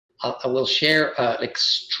I will share an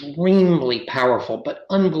extremely powerful but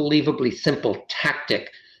unbelievably simple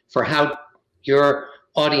tactic for how your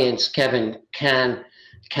audience, Kevin, can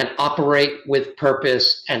operate with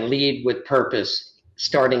purpose and lead with purpose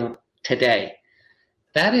starting today.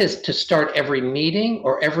 That is to start every meeting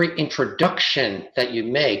or every introduction that you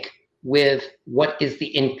make with what is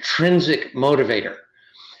the intrinsic motivator.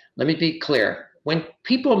 Let me be clear. When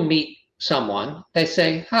people meet someone, they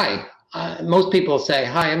say, hi. Most people say,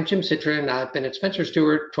 hi, I'm Jim Citrin. I've been at Spencer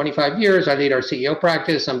Stuart 25 years. I lead our CEO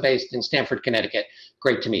practice. I'm based in Stamford, Connecticut.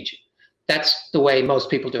 Great to meet you. That's the way most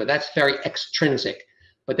people do it. That's very extrinsic.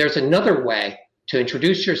 But there's another way to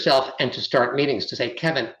introduce yourself and to start meetings, to say,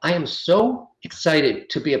 Kevin, I am so excited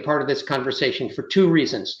to be a part of this conversation for two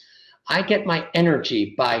reasons. I get my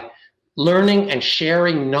energy by learning and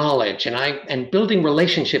sharing knowledge and building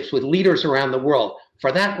relationships with leaders around the world.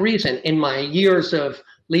 For that reason, in my years of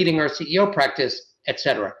leading our CEO practice,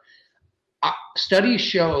 etc., studies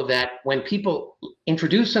show that when people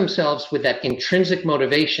introduce themselves with that intrinsic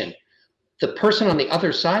motivation, the person on the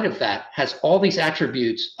other side of that has all these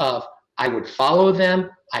attributes of, I would follow them,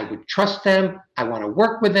 I would trust them, I want to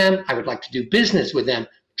work with them, I would like to do business with them,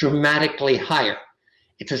 dramatically higher.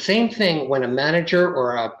 It's the same thing when a manager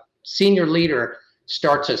or a senior leader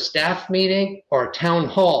starts a staff meeting or a town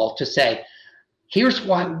hall to say, here's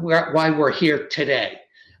why we're here today.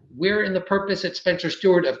 We're in the purpose at Spencer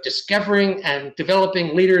Stuart of discovering and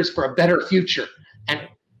developing leaders for a better future. And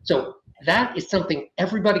so that is something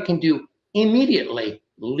everybody can do immediately.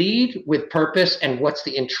 Lead with purpose and what's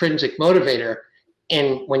the intrinsic motivator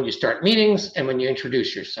in when you start meetings and when you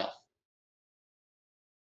introduce yourself.